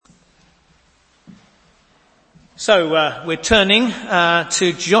So we're turning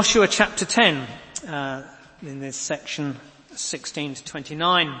to Joshua chapter 10 in this section 16 to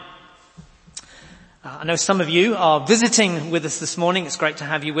 29. I know some of you are visiting with us this morning. It's great to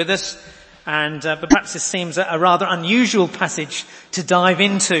have you with us. But perhaps this seems a rather unusual passage to dive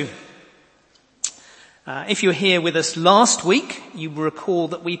into. If you were here with us last week, you will recall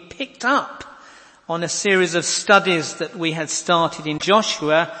that we picked up on a series of studies that we had started in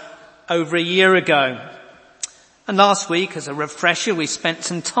Joshua over a year ago. And last week, as a refresher, we spent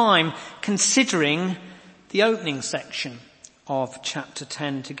some time considering the opening section of chapter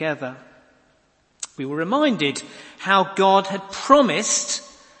 10 together. We were reminded how God had promised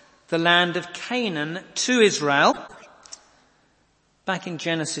the land of Canaan to Israel. Back in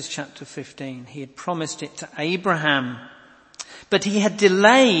Genesis chapter 15, he had promised it to Abraham, but he had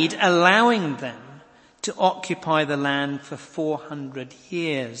delayed allowing them to occupy the land for 400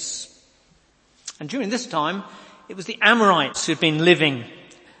 years. And during this time, it was the Amorites who had been living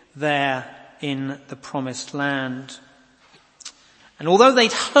there in the promised land. And although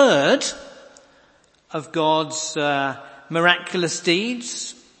they'd heard of God's miraculous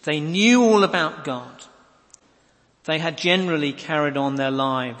deeds, they knew all about God, they had generally carried on their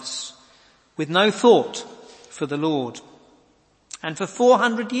lives with no thought for the Lord. And for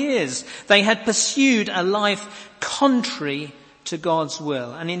 400 years, they had pursued a life contrary to God's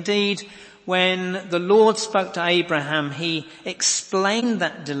will. And indeed, when the Lord spoke to Abraham, he explained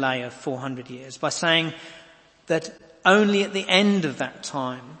that delay of 400 years by saying that only at the end of that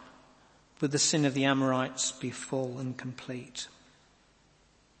time would the sin of the Amorites be full and complete.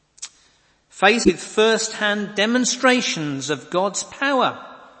 Faced with first-hand demonstrations of God's power,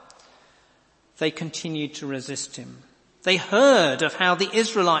 they continued to resist him. They heard of how the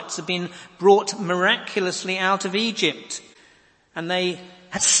Israelites had been brought miraculously out of Egypt, and they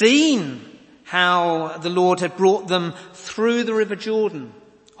had seen how the Lord had brought them through the River Jordan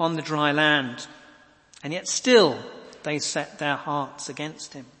on the dry land. And yet still they set their hearts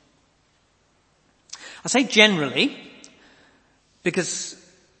against him. I say generally because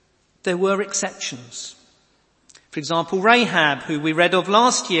there were exceptions. For example, Rahab, who we read of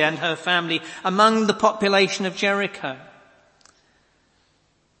last year, and her family among the population of Jericho.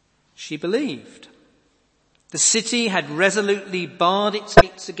 She believed. The city had resolutely barred its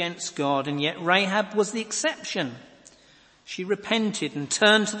gates against God, and yet Rahab was the exception. She repented and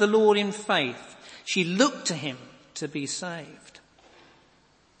turned to the Lord in faith. She looked to him to be saved.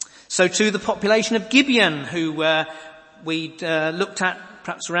 So too the population of Gibeon, who we'd looked at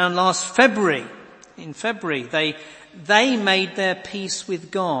perhaps around last February. In February, they made their peace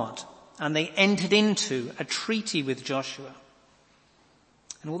with God, and they entered into a treaty with Joshua.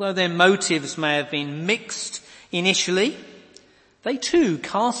 And although their motives may have been mixed initially, they too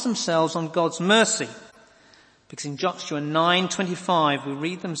cast themselves on God's mercy. Because in Joshua 9:25 we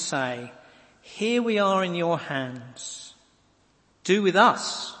read them say, "Here we are in your hands. Do with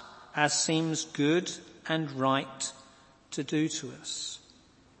us as seems good and right to do to us."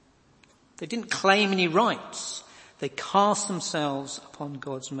 They didn't claim any rights. They cast themselves upon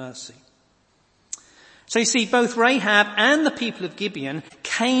God's mercy. So you see, both Rahab and the people of Gibeon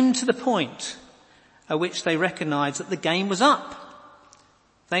came to the point at which they recognized that the game was up.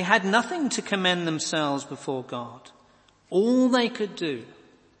 They had nothing to commend themselves before God. All they could do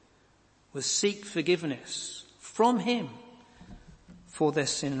was seek forgiveness from him for their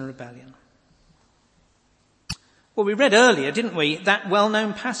sin and rebellion. Well, we read earlier, didn't we, that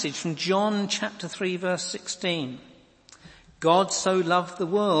well-known passage from John chapter 3 verse 16. God so loved the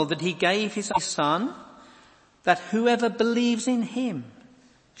world that he gave his son, that whoever believes in him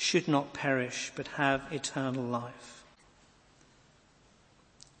should not perish but have eternal life.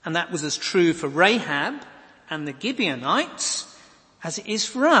 And that was as true for Rahab and the Gibeonites as it is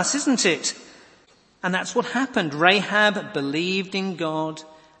for us, isn't it? And that's what happened. Rahab believed in God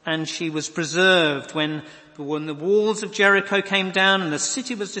and she was preserved. When the walls of Jericho came down and the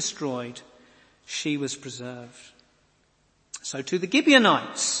city was destroyed, she was preserved. So to the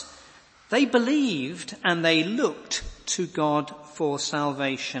Gibeonites, they believed and they looked to God for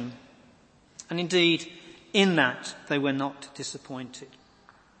salvation. And indeed, in that they were not disappointed.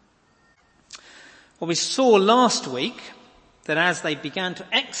 Well, we saw last week that as they began to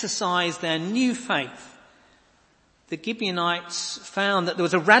exercise their new faith, the Gibeonites found that there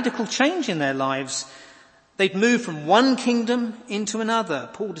was a radical change in their lives. They'd moved from one kingdom into another.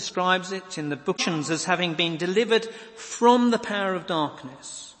 Paul describes it in the book as having been delivered from the power of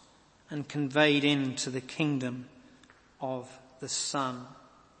darkness and conveyed into the kingdom of the Son.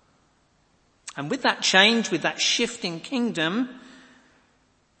 And with that change, with that shift in kingdom,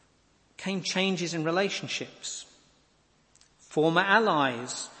 came changes in relationships. Former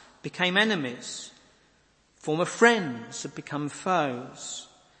allies became enemies. Former friends have become foes.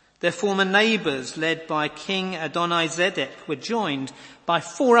 Their former neighbours, led by King Adonizedek, were joined by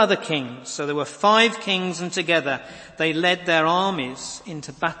 4 other kings. So there were 5 kings, and together they led their armies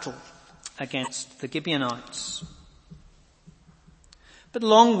into battle against the Gibeonites. But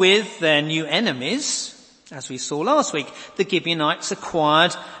along with their new enemies, as we saw last week, the Gibeonites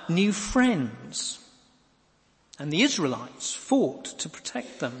acquired new friends. And the Israelites fought to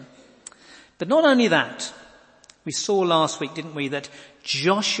protect them. But not only that, we saw last week, didn't we, that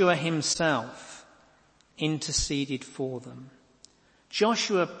Joshua himself interceded for them.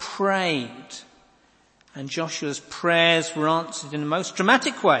 Joshua prayed, and Joshua's prayers were answered in the most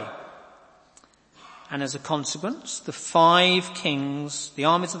dramatic way. And as a consequence, the 5 kings, the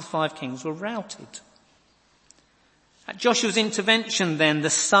armies of the 5 kings were routed. At Joshua's intervention then,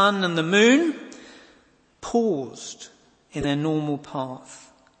 the sun and the moon paused in their normal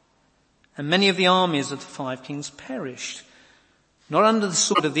path. And many of the armies of the 5 kings perished, not under the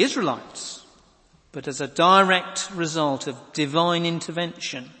sword of the Israelites, but as a direct result of divine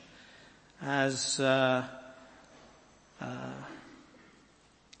intervention, as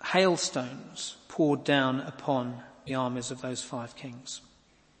hailstones poured down upon the armies of those 5 kings.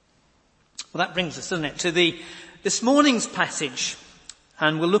 Well, that brings us, doesn't it, to this morning's passage,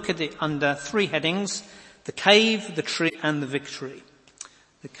 and we'll look at it under 3 headings: the cave, the tree, and the victory.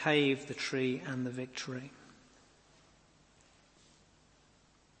 The cave, the tree, and the victory.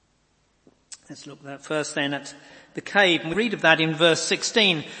 Let's look first then at the cave. We read of that in verse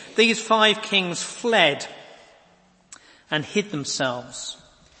 16. These 5 kings fled and hid themselves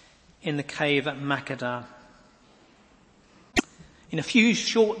in the cave at Makkedah. In a few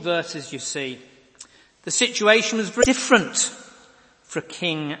short verses, you see, the situation was very different for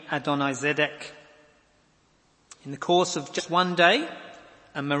King Adonizedek. In the course of just one day,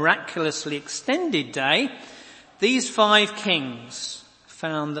 a miraculously extended day, these 5 kings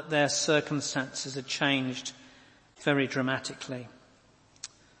found that their circumstances had changed very dramatically.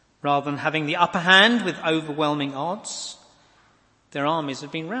 Rather than having the upper hand with overwhelming odds, their armies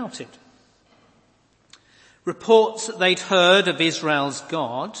had been routed. Reports that they'd heard of Israel's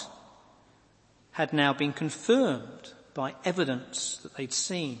God had now been confirmed by evidence that they'd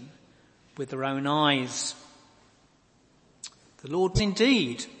seen with their own eyes. The Lord is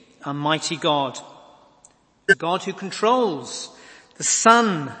indeed a mighty God, a God who controls the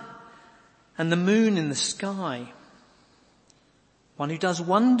sun and the moon in the sky, one who does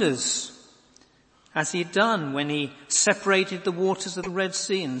wonders, as he had done when he separated the waters of the Red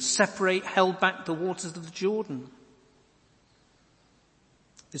Sea and held back the waters of the Jordan.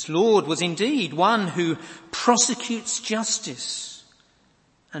 This Lord was indeed one who prosecutes justice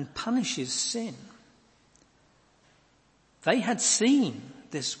and punishes sin. They had seen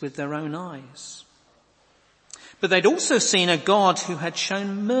this with their own eyes. But they'd also seen a God who had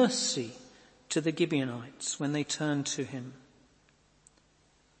shown mercy to the Gibeonites when they turned to him.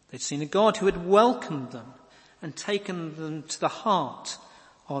 They'd seen a God who had welcomed them and taken them to the heart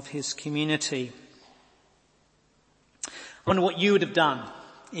of his community. I wonder what you would have done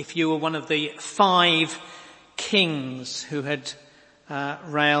if you were one of the 5 kings who had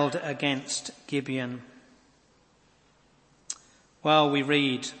railed against Gibeon. Well, we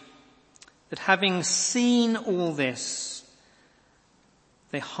read that having seen all this,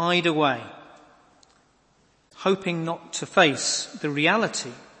 they hide away, hoping not to face the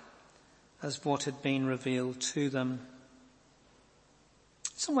reality as what had been revealed to them.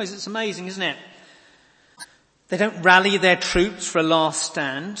 In some ways it's amazing, isn't it? They don't rally their troops for a last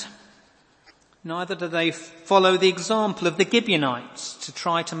stand. Neither do they follow the example of the Gibeonites to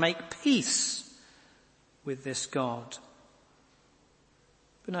try to make peace with this God.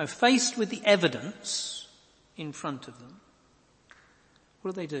 But no, faced with the evidence in front of them,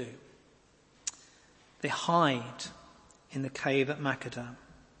 what do? They hide in the cave at Makkedah.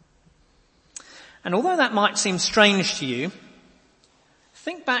 And although that might seem strange to you,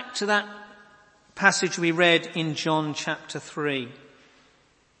 think back to that passage we read in John chapter 3.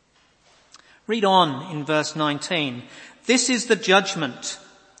 Read on in verse 19. This is the judgment.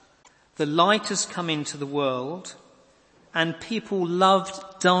 The light has come into the world, and people loved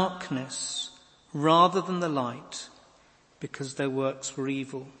darkness rather than the light, because their works were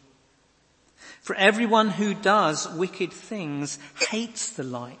evil. For everyone who does wicked things hates the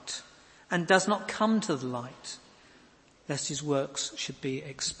light and does not come to the light, lest his works should be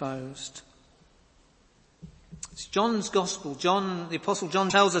exposed. It's John's Gospel. The Apostle John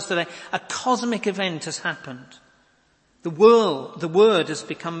tells us that a cosmic event has happened. The Word has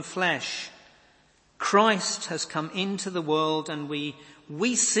become flesh. Christ has come into the world and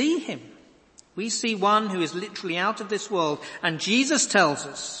we see him. We see one who is literally out of this world. And Jesus tells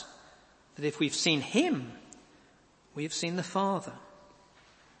us that if we've seen him, we have seen the Father.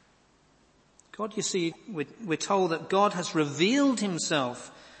 God, you see, we're told that God has revealed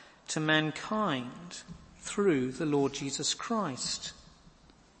himself to mankind through the Lord Jesus Christ.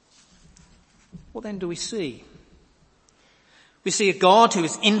 What then do we see? We see a God who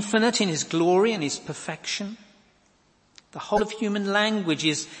is infinite in his glory and his perfection. The whole of human language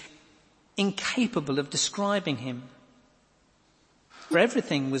is incapable of describing him. For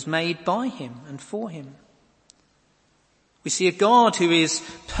everything was made by him and for him. We see a God who is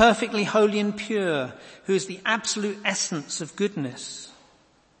perfectly holy and pure, who is the absolute essence of goodness.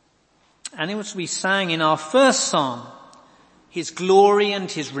 And as we sang in our first psalm, his glory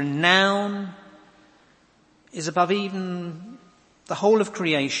and his renown is above even the whole of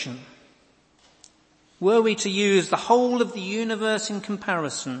creation. Were we to use the whole of the universe in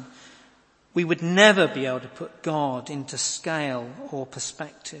comparison, we would never be able to put God into scale or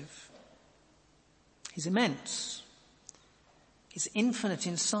perspective. He's immense. He's infinite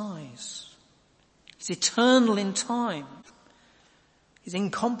in size. He's eternal in time. He's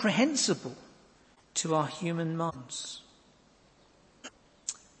incomprehensible to our human minds.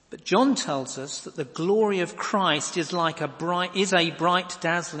 But John tells us that the glory of Christ is a bright,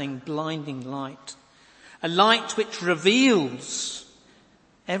 dazzling, blinding light. A light which reveals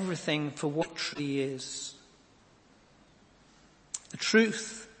everything for what it truly is. The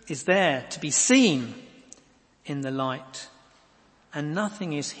truth is there to be seen in the light, and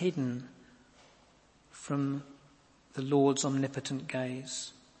nothing is hidden from the Lord's omnipotent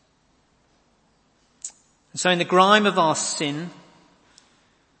gaze. And so in the grime of our sin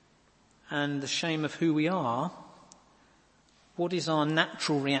and the shame of who we are, what is our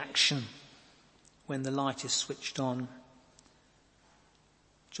natural reaction when the light is switched on?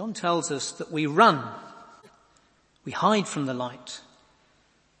 John tells us that we run, we hide from the light,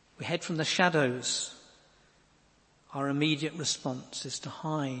 we head from the shadows. Our immediate response is to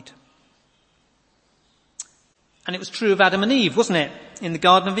hide. And it was true of Adam and Eve, wasn't it? In the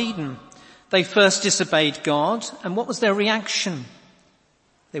Garden of Eden. They first disobeyed God, and what was their reaction?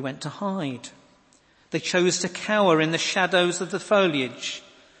 They went to hide. They chose to cower in the shadows of the foliage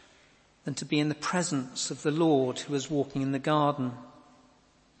than to be in the presence of the Lord who was walking in the garden.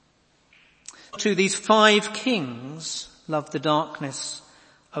 To these 5 kings loved the darkness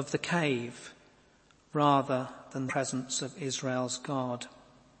of the cave rather than the presence of Israel's God.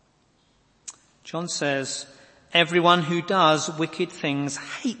 John says, everyone who does wicked things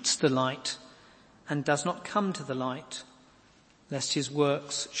hates the light and does not come to the light, lest his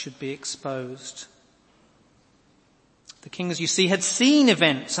works should be exposed. The kings, you see, had seen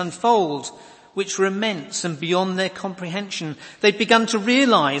events unfold which were immense and beyond their comprehension. They'd begun to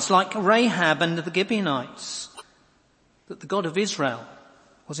realize, like Rahab and the Gibeonites, that the God of Israel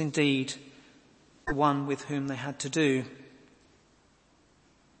was indeed the one with whom they had to do.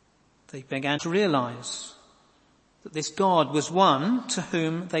 They began to realize that this God was one to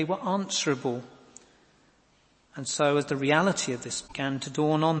whom they were answerable. And so as the reality of this began to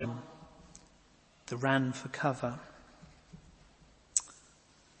dawn on them, they ran for cover.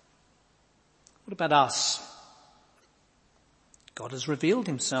 What about us? God has revealed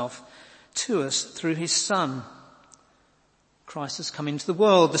himself to us through his Son. Christ has come into the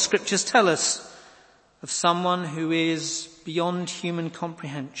world. The scriptures tell us of someone who is beyond human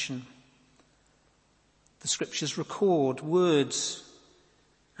comprehension. The scriptures record words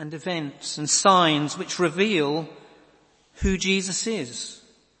and events and signs which reveal who Jesus is.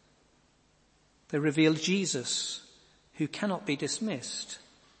 They reveal Jesus, who cannot be dismissed.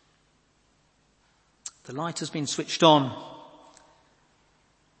 The light has been switched on.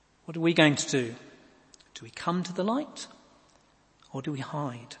 What are we going to do? Do we come to the light or do we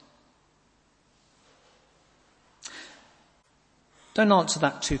hide? Don't answer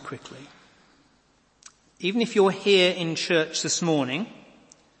that too quickly. Even if you're here in church this morning,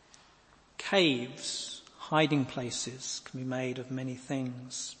 caves, hiding places can be made of many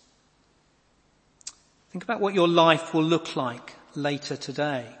things. Think about what your life will look like later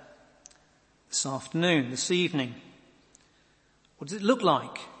today, this afternoon, this evening. What does it look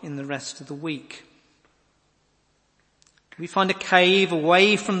like in the rest of the week? Do we find a cave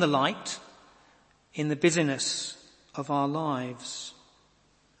away from the light in the busyness of our lives?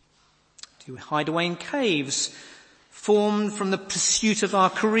 Do we hide away in caves formed from the pursuit of our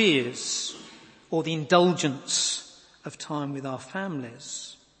careers or the indulgence of time with our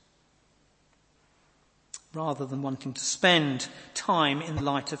families, rather than wanting to spend time in the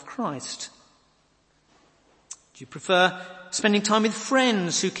light of Christ? Do you prefer spending time with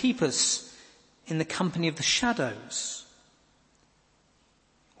friends who keep us in the company of the shadows?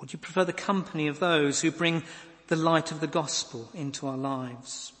 Or do you prefer the company of those who bring the light of the gospel into our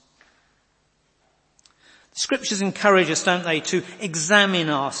lives? The scriptures encourage us, don't they, to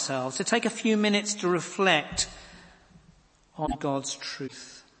examine ourselves, to take a few minutes to reflect on God's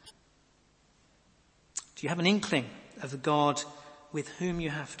truth. Do you have an inkling of the God with whom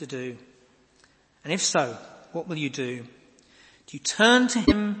you have to do? And if so, what will you do? Do you turn to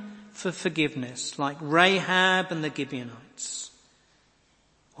him for forgiveness like Rahab and the Gibeonites?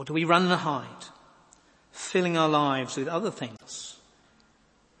 Or do we run and hide, filling our lives with other things,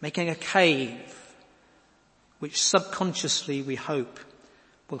 making a cave which subconsciously we hope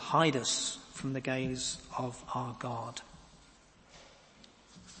will hide us from the gaze of our God?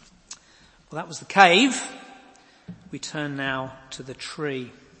 Well, that was the cave. We turn now to the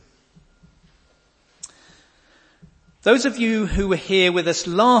tree. Those of you who were here with us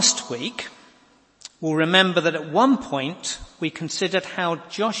last week will remember that at one point we considered how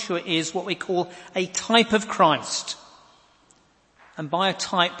Joshua is what we call a type of Christ. And by a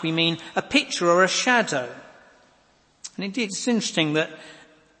type we mean a picture or a shadow. And indeed it's interesting that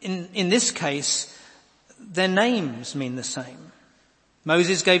in this case their names mean the same.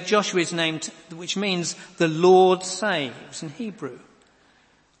 Moses gave Joshua his name, which means the Lord saves in Hebrew.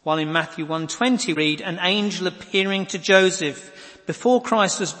 While in Matthew 1:20 we read, an angel appearing to Joseph before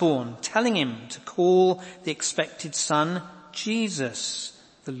Christ was born, telling him to call the expected son Jesus,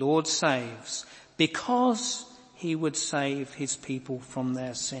 the Lord saves, because he would save his people from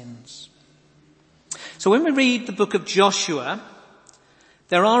their sins. So when we read the book of Joshua,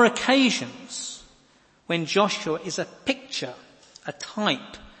 there are occasions when Joshua is a picture, a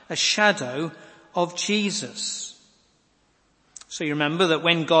type, a shadow of Jesus. So you remember that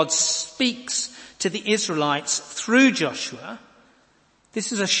when God speaks to the Israelites through Joshua,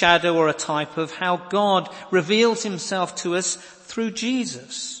 this is a shadow or a type of how God reveals himself to us through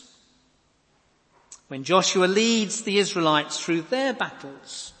Jesus. When Joshua leads the Israelites through their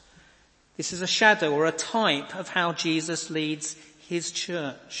battles, this is a shadow or a type of how Jesus leads his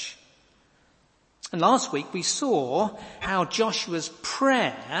church. And last week we saw how Joshua's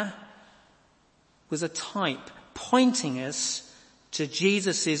prayer was a type pointing us to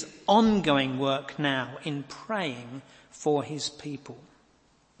Jesus' ongoing work now in praying for his people.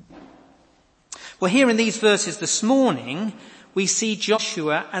 Well, here in these verses this morning, we see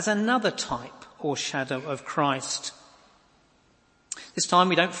Joshua as another type or shadow of Christ. This time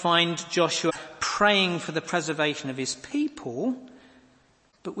we don't find Joshua praying for the preservation of his people,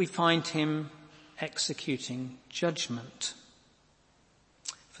 but we find him executing judgment.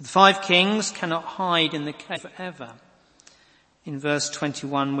 For the 5 kings cannot hide in the cave forever. In verse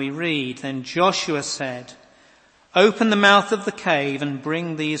 21 we read, then Joshua said, open the mouth of the cave and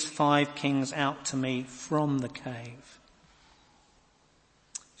bring these 5 kings out to me from the cave.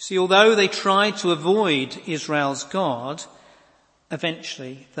 See, although they tried to avoid Israel's God,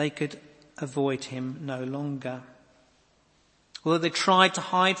 eventually they could avoid him no longer. Although they tried to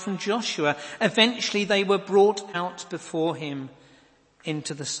hide from Joshua, eventually they were brought out before him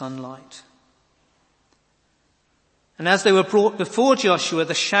into the sunlight. And as they were brought before Joshua,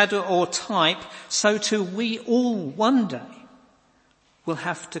 the shadow or type, so too we all one day will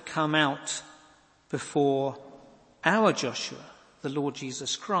have to come out before our Joshua, the Lord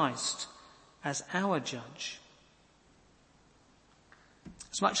Jesus Christ, as our judge.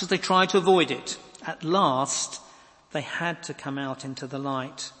 As much as they tried to avoid it, at last they had to come out into the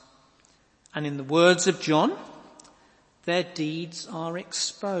light. And in the words of John, their deeds are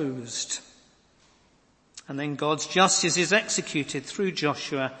exposed. And then God's justice is executed through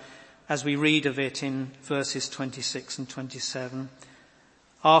Joshua as we read of it in verses 26 and 27.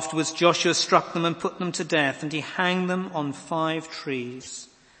 Afterwards Joshua struck them and put them to death, and he hanged them on 5 trees.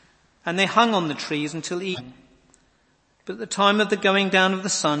 And they hung on the trees until evening. But at the time of the going down of the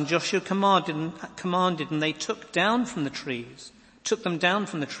sun, Joshua commanded, and they took them down from the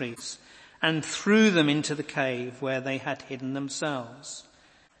trees, and threw them into the cave where they had hidden themselves.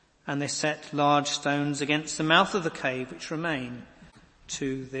 And they set large stones against the mouth of the cave, which remain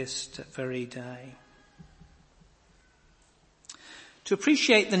to this very day. To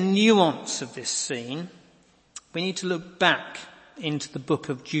appreciate the nuance of this scene, we need to look back into the book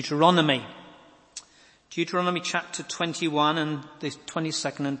of Deuteronomy. Deuteronomy chapter 21 and the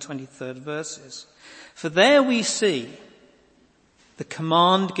 22nd and 23rd verses. For there we see the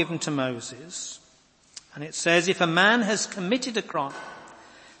command given to Moses, and it says, if a man has committed a crime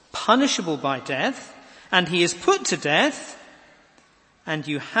punishable by death, and he is put to death, and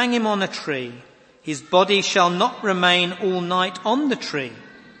you hang him on a tree, His body shall not remain all night on the tree,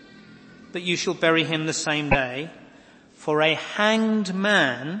 but you shall bury him the same day, for a hanged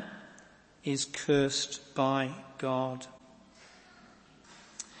man is cursed by God.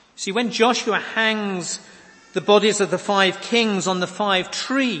 See, when Joshua hangs the bodies of the 5 kings on the 5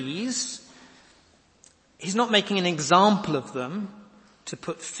 trees, he's not making an example of them to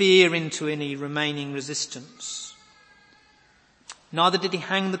put fear into any remaining resistance. Neither did he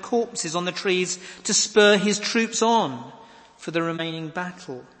hang the corpses on the trees to spur his troops on for the remaining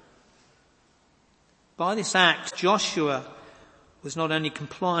battle. By this act, Joshua was not only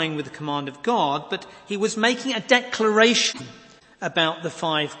complying with the command of God, but he was making a declaration about the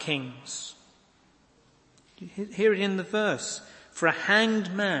 5 kings. You hear it in the verse. For a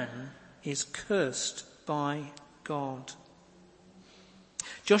hanged man is cursed by God.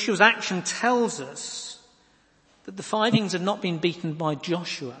 Joshua's action tells us that the 5 kings had not been beaten by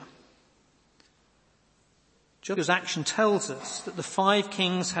Joshua. Joshua's action tells us that the 5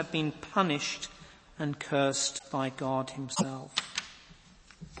 kings have been punished and cursed by God himself.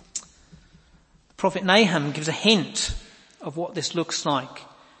 The prophet Nahum gives a hint of what this looks like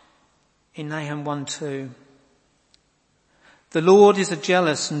in Nahum 1:2. The Lord is a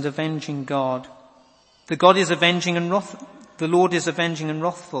jealous and avenging God. The Lord is avenging and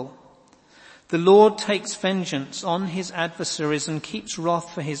wrathful. The Lord takes vengeance on his adversaries and keeps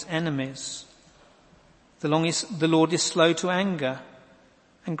wrath for his enemies. The Lord is slow to anger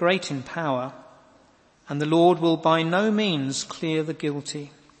and great in power, and the Lord will by no means clear the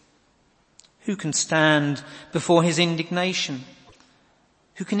guilty. Who can stand before his indignation?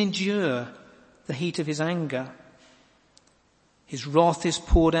 Who can endure the heat of his anger? His wrath is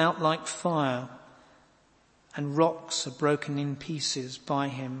poured out like fire, and rocks are broken in pieces by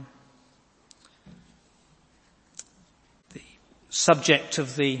him. The subject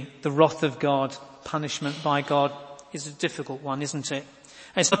of the wrath of God, punishment by God, is a difficult one, isn't it?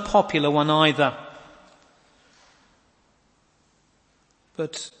 It's not a popular one either.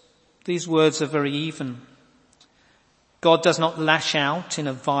 But these words are very even. God does not lash out in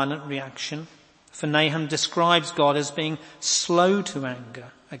a violent reaction, for Nahum describes God as being slow to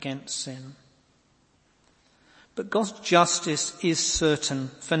anger against sin. But God's justice is certain,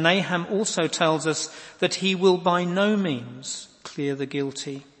 for Nahum also tells us that he will by no means clear the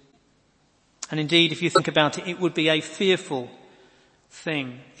guilty. And indeed, if you think about it, it would be a fearful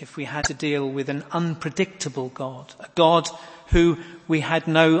thing if we had to deal with an unpredictable God, a God who we had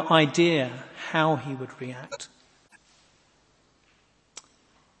no idea how he would react.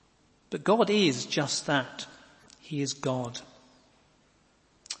 But God is just that. He is God.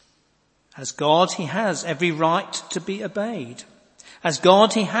 As God, he has every right to be obeyed. As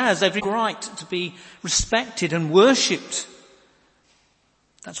God, he has every right to be respected and worshipped.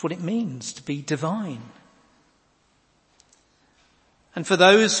 That's what it means to be divine. And for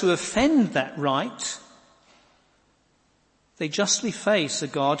those who offend that right, they justly face a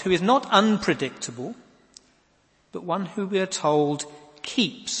God who is not unpredictable, but one who we are told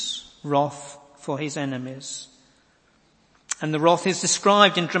keeps wrath for his enemies. And the wrath is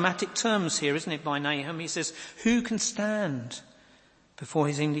described in dramatic terms here, isn't it, by Nahum? He says, who can stand before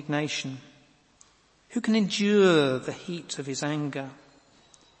his indignation? Who can endure the heat of his anger?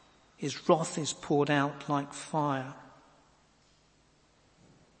 His wrath is poured out like fire.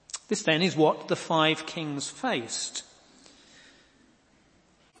 This then is what the 5 kings faced.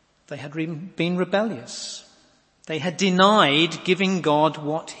 They had been rebellious. They had denied giving God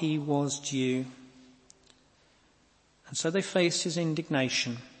what he was due. And so they faced his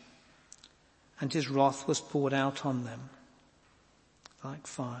indignation, and his wrath was poured out on them like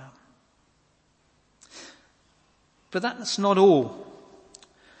fire. But that's not all.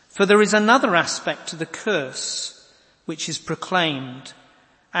 For there is another aspect to the curse which is proclaimed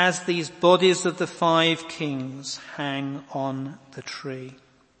as these bodies of the 5 kings hang on the tree.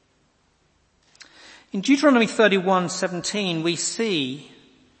 In Deuteronomy 31:17, we see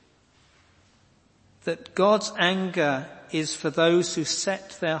that God's anger is for those who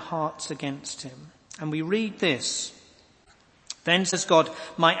set their hearts against him. And we read this. Then says God,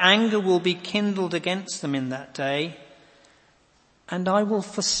 my anger will be kindled against them in that day, and I will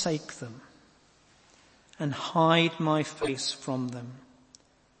forsake them and hide my face from them,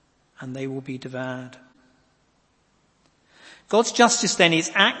 and they will be devoured. God's justice then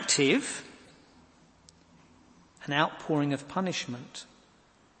is active, an outpouring of punishment.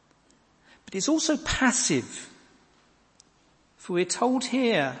 But it's also passive. For we're told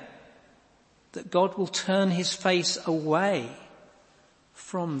here that God will turn his face away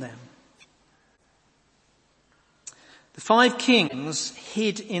from them. The 5 kings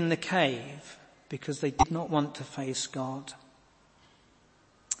hid in the cave because they did not want to face God.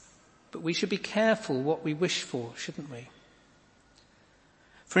 But we should be careful what we wish for, shouldn't we?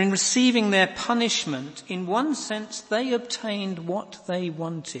 For in receiving their punishment, in one sense, they obtained what they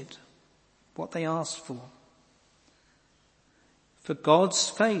wanted, what they asked for. For God's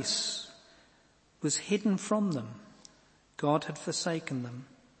face was hidden from them. God had forsaken them.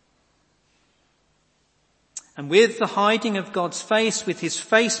 And with the hiding of God's face, with his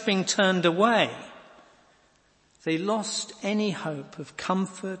face being turned away, they lost any hope of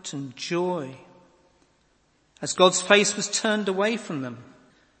comfort and joy. As God's face was turned away from them,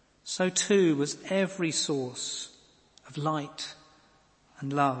 so too was every source of light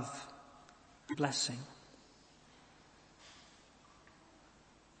and love and blessing.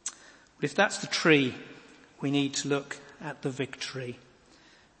 But if that's the tree, we need to look at the victory.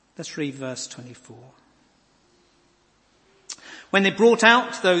 Let's read verse 24. When they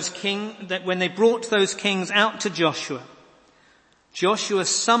brought those kings out to Joshua, Joshua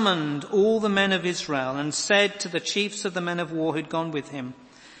summoned all the men of Israel and said to the chiefs of the men of war who'd gone with him,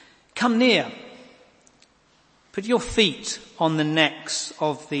 "Come near, put your feet on the necks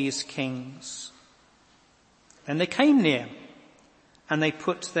of these kings." Then they came near and they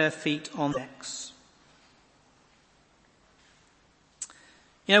put their feet on their necks.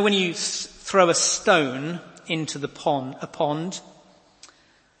 You know, when you throw a stone into a pond,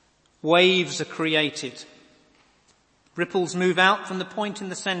 waves are created. Ripples move out from the point in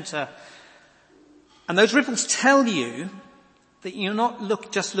the center. And those ripples tell you that you're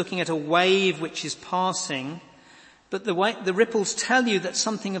not just looking at a wave which is passing, but the ripples tell you that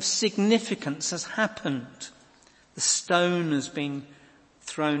something of significance has happened. The stone has been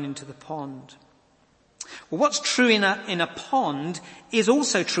thrown into the pond. Well, what's true in a pond is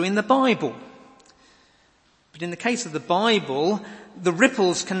also true in the Bible. But in the case of the Bible, the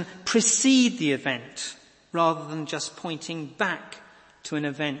ripples can precede the event rather than just pointing back to an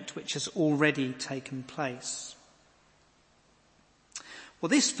event which has already taken place. Well,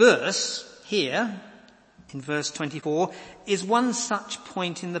 this verse here, in verse 24, is one such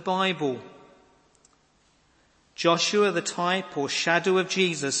point in the Bible. Joshua, the type or shadow of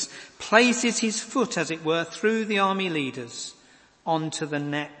Jesus, places his foot, as it were, through the army leaders onto the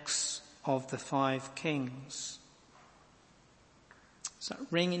necks of the 5 kings. Does that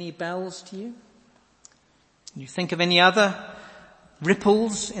ring any bells to you? Can you think of any other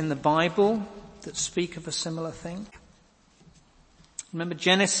ripples in the Bible that speak of a similar thing? Remember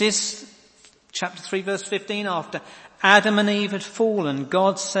Genesis chapter 3 verse 15, after Adam and Eve had fallen,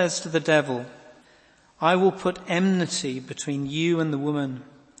 God says to the devil, "I will put enmity between you and the woman,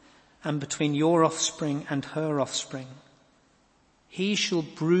 and between your offspring and her offspring. He shall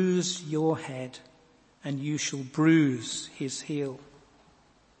bruise your head, and you shall bruise his heel."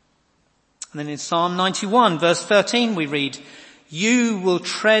 And then in Psalm 91 verse 13 we read, "You will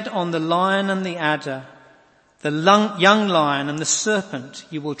tread on the lion and the adder, the young lion and the serpent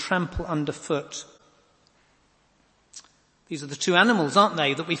you will trample underfoot." These are the 2 animals, aren't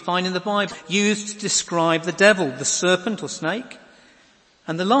they, that we find in the Bible used to describe the devil, the serpent or snake,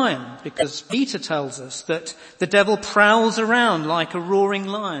 and the lion, because Peter tells us that the devil prowls around like a roaring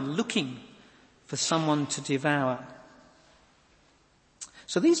lion looking for someone to devour.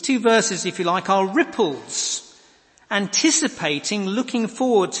 So these 2 verses, if you like, are ripples anticipating, looking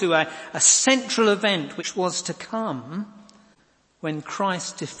forward to a central event which was to come when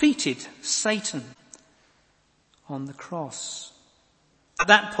Christ defeated Satan on the cross. At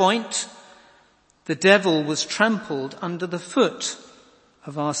that point, the devil was trampled under the foot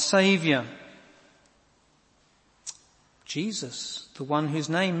of our Saviour. Jesus, the one whose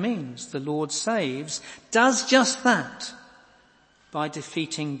name means the Lord saves, does just that by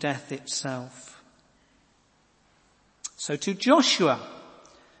defeating death itself. So to Joshua,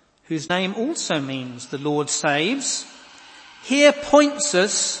 whose name also means the Lord saves, here points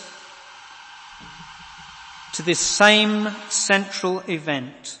us to this same central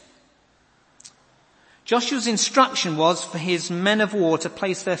event. Joshua's instruction was for his men of war to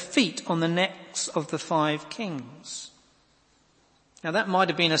place their feet on the necks of the 5 kings. Now that might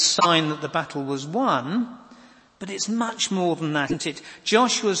have been a sign that the battle was won, but it's much more than that, isn't it?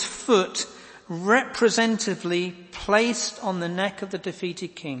 Joshua's foot representatively placed on the neck of the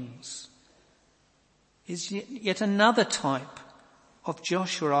defeated kings is yet another type of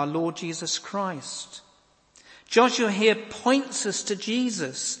Joshua, our Lord Jesus Christ. Joshua here points us to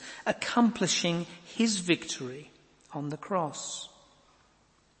Jesus accomplishing his victory on the cross.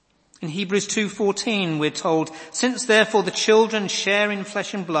 In Hebrews 2:14 we're told, "Since therefore the children share in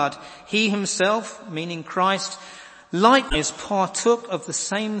flesh and blood, he himself," meaning Christ, "likewise partook of the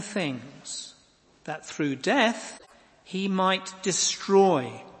same things, that through death he might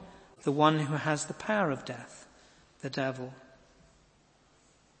destroy the one who has the power of death, the devil.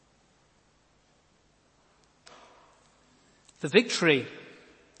 The victory,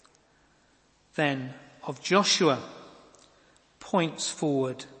 then, of Joshua points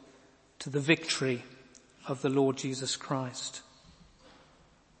forward to the victory of the Lord Jesus Christ.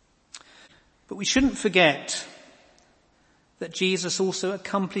 But we shouldn't forget that Jesus also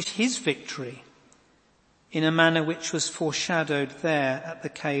accomplished his victory in a manner which was foreshadowed there at the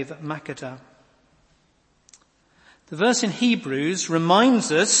cave at Makkedah. The verse in Hebrews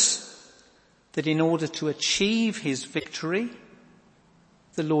reminds us that in order to achieve his victory,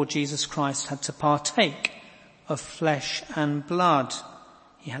 the Lord Jesus Christ had to partake of flesh and blood.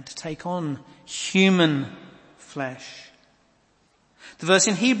 He had to take on human flesh. The verse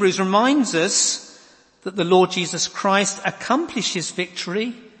in Hebrews reminds us that the Lord Jesus Christ accomplished his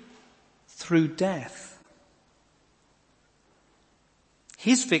victory through death.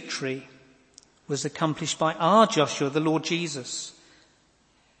 His victory was accomplished by our Joshua, the Lord Jesus,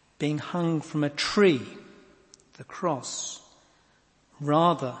 being hung from a tree, the cross,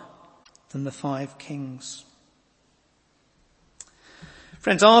 rather than the 5 kings.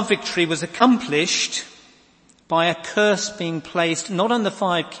 Friends, our victory was accomplished by a curse being placed not on the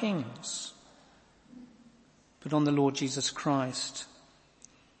 5 kings, but on the Lord Jesus Christ.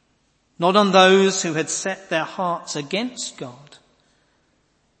 Not on those who had set their hearts against God,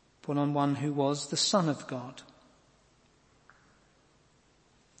 but on one who was the Son of God.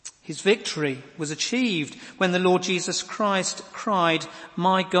 His victory was achieved when the Lord Jesus Christ cried,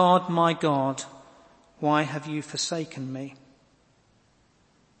 my God, why have you forsaken me?"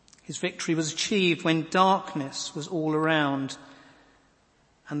 His victory was achieved when darkness was all around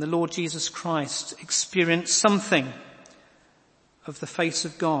and the Lord Jesus Christ experienced something of the face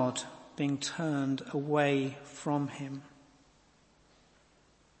of God being turned away from him.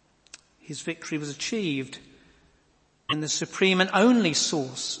 His victory was achieved in the supreme and only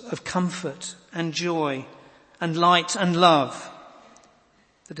source of comfort and joy and light and love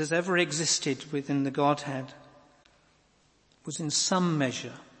that has ever existed within the Godhead was in some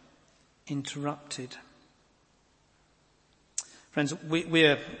measure interrupted. Friends,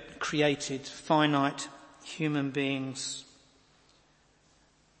 we're created finite human beings.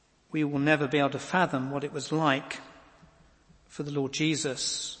 We will never be able to fathom what it was like for the Lord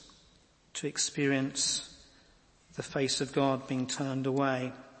Jesus to experience the face of God being turned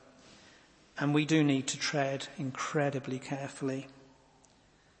away. And we do need to tread incredibly carefully.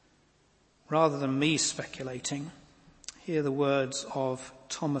 Rather than me speculating, hear the words of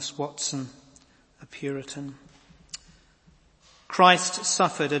Thomas Watson, a Puritan. Christ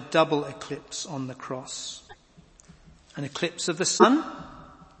suffered a double eclipse on the cross. An eclipse of the sun,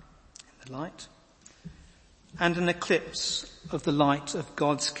 in the light, and an eclipse of the light of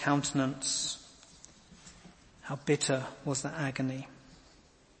God's countenance. How bitter was that agony.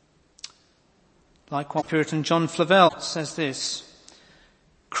 Likewise, Puritan John Flavel says this: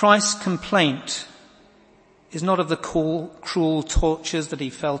 Christ's complaint is not of the cruel tortures that he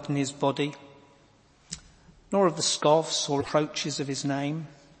felt in his body, nor of the scoffs or reproaches of his name.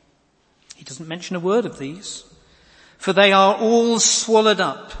 He doesn't mention a word of these, for they are all swallowed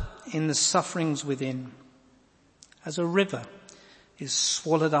up in the sufferings within, as a river is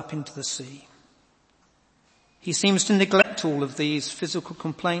swallowed up into the sea. He seems to neglect all of these physical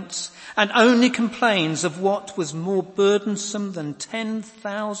complaints and only complains of what was more burdensome than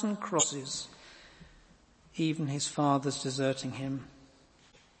 10,000 crosses, even his Father's deserting him.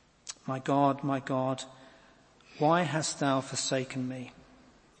 My God, why hast thou forsaken me?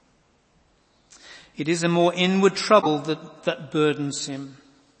 It is a more inward trouble that burdens him,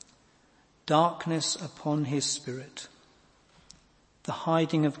 darkness upon his spirit, the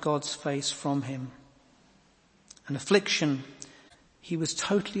hiding of God's face from him, an affliction he was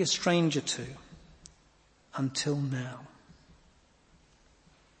totally a stranger to until now.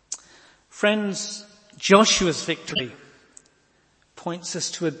 Friends, Joshua's victory points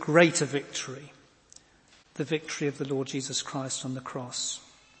us to a greater victory, the victory of the Lord Jesus Christ on the cross.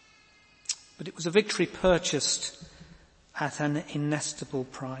 But it was a victory purchased at an inestimable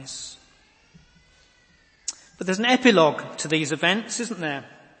price. But there's an epilogue to these events, isn't there?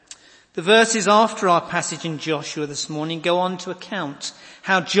 The verses after our passage in Joshua this morning go on to account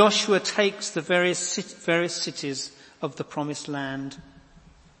how Joshua takes the various cities of the promised land.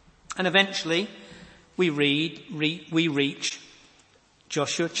 And eventually we reach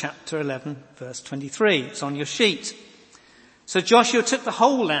Joshua chapter 11 verse 23. It's on your sheet. So Joshua took the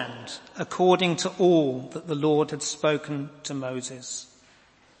whole land according to all that the Lord had spoken to Moses.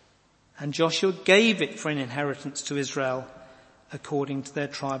 and Joshua gave it for an inheritance to Israel according to their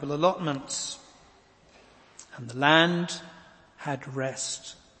tribal allotments. And the land had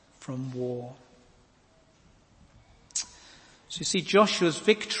rest from war. So you see, Joshua's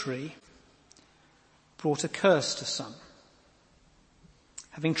victory brought a curse to some.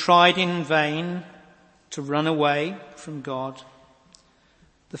 Having tried in vain to run away from God,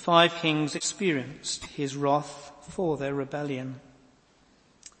 the 5 kings experienced his wrath for their rebellion.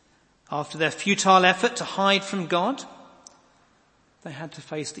 After their futile effort to hide from God, they had to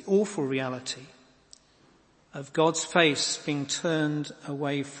face the awful reality of God's face being turned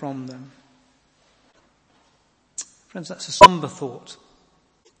away from them. Friends, that's a somber thought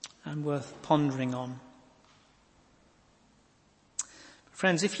and worth pondering on.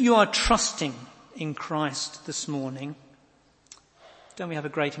 Friends, if you are trusting in Christ this morning, don't we have a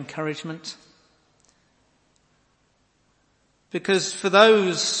great encouragement? Because for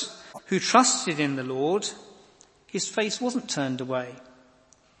those who trusted in the Lord, his face wasn't turned away.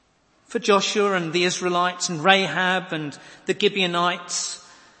 For Joshua and the Israelites and Rahab and the Gibeonites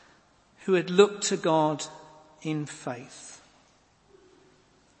who had looked to God in faith,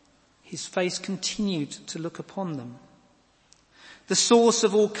 his face continued to look upon them. The source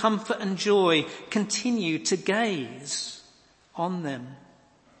of all comfort and joy continued to gaze on them.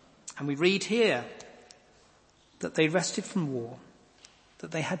 And we read here that they rested from war,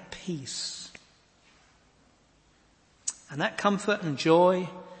 that they had peace. And that comfort and joy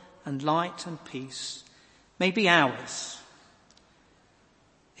and light and peace may be ours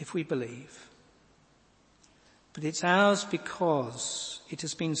if we believe. But it's ours because it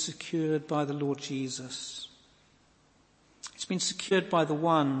has been secured by the Lord Jesus. It's been secured by the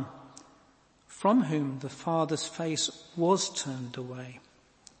one from whom the Father's face was turned away.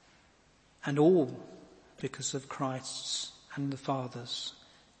 And all because of Christ's and the Father's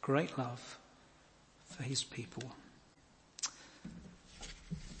great love for his people.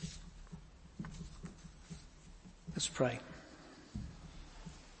 Let's pray.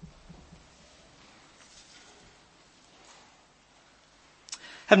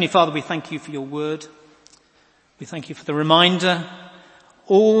 Heavenly Father, we thank you for your word. We thank you for the reminder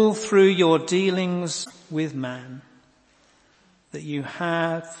all through your dealings with man that you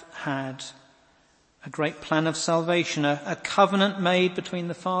have had a great plan of salvation, a covenant made between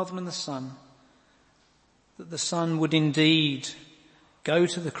the Father and the Son, that the Son would indeed go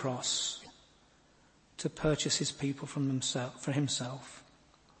to the cross to purchase his people for himself.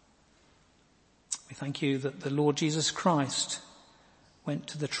 We thank you that the Lord Jesus Christ went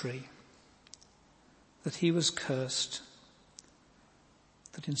to the tree, that he was cursed,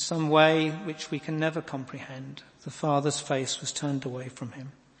 that in some way which we can never comprehend, the Father's face was turned away from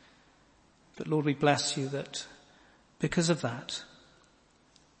him. But Lord, we bless you that because of that,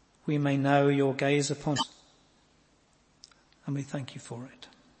 we may know your gaze upon us, and we thank you for it.